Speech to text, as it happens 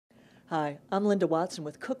Hi, I'm Linda Watson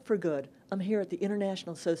with Cook for Good. I'm here at the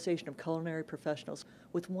International Association of Culinary Professionals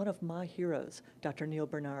with one of my heroes, Dr. Neal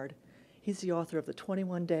Barnard. He's the author of the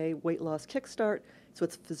 21-Day Weight Loss Kickstart. It's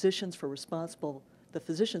with the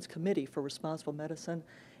Physicians Committee for Responsible Medicine,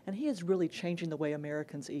 and he is really changing the way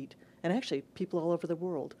Americans eat, and actually people all over the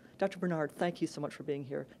world. Dr. Barnard, thank you so much for being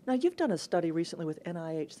here. Now, you've done a study recently with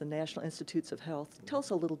NIH, the National Institutes of Health. Tell us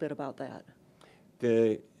a little bit about that.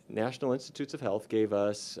 The National Institutes of Health gave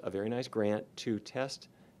us a very nice grant to test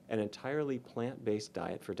an entirely plant-based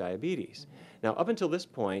diet for diabetes. Now, up until this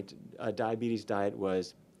point, a diabetes diet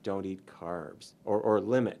was don't eat carbs or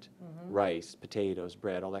limit rice, potatoes,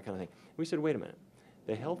 bread, all that kind of thing. We said, wait a minute.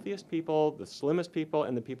 The healthiest people, the slimmest people,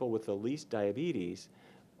 and the people with the least diabetes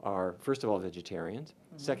are, first of all, vegetarians.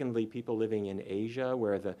 Secondly, people living in Asia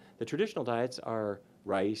where the traditional diets are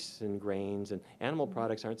rice and grains, and animal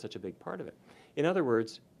products aren't such a big part of it. In other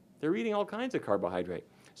words, they're eating all kinds of carbohydrate.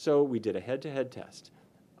 So we did a head-to-head test,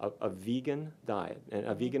 a vegan diet. And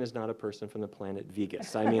a vegan is not a person from the planet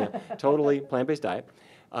Vegas. I mean a totally plant-based diet.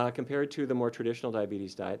 Compared to the more traditional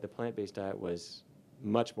diabetes diet, the plant-based diet was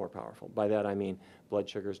much more powerful. By that I mean blood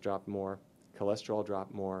sugars dropped more, cholesterol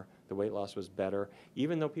dropped more, the weight loss was better,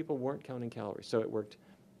 even though people weren't counting calories. So it worked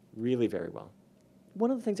really very well.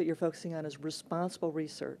 One of the things that you're focusing on is responsible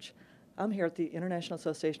research. I'm here at the International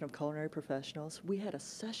Association of Culinary Professionals. We had a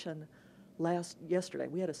session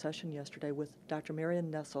yesterday with Dr.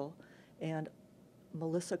 Marion Nestle and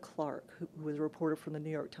Melissa Clark, who was a reporter from the New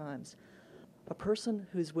York Times. A person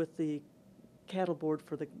who's with the cattle board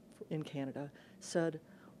in Canada said,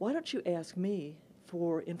 why don't you ask me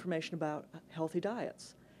for information about healthy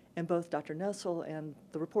diets? And both Dr. Nestle and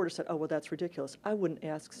the reporter said, oh, well, that's ridiculous. I wouldn't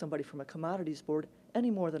ask somebody from a commodities board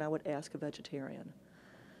any more than I would ask a vegetarian.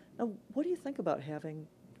 Now, what do you think about having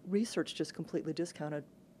research just completely discounted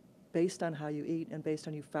based on how you eat and based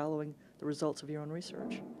on you following the results of your own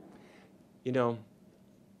research? You know,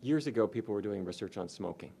 years ago, people were doing research on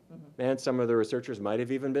smoking. And some of the researchers might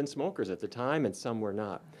have even been smokers at the time, and some were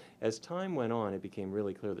not. As time went on, it became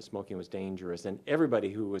really clear that smoking was dangerous, and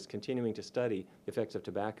everybody who was continuing to study the effects of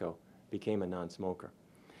tobacco became a non-smoker.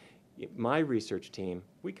 My research team,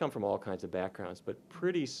 we come from all kinds of backgrounds, but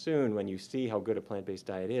pretty soon when you see how good a plant-based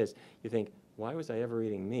diet is, you think, why was I ever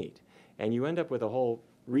eating meat? And you end up with a whole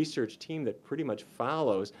research team that pretty much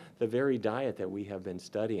follows the very diet that we have been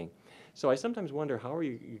studying. So I sometimes wonder, how are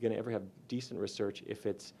you going to ever have decent research if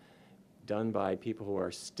it's done by people who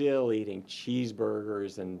are still eating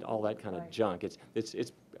cheeseburgers and all that kind of junk?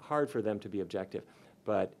 It's hard for them to be objective.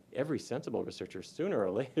 But every sensible researcher, sooner or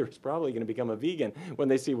later, is probably going to become a vegan when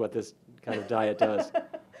they see what this kind of diet does.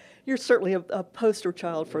 You're certainly a poster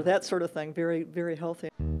child for that sort of thing, very, very healthy.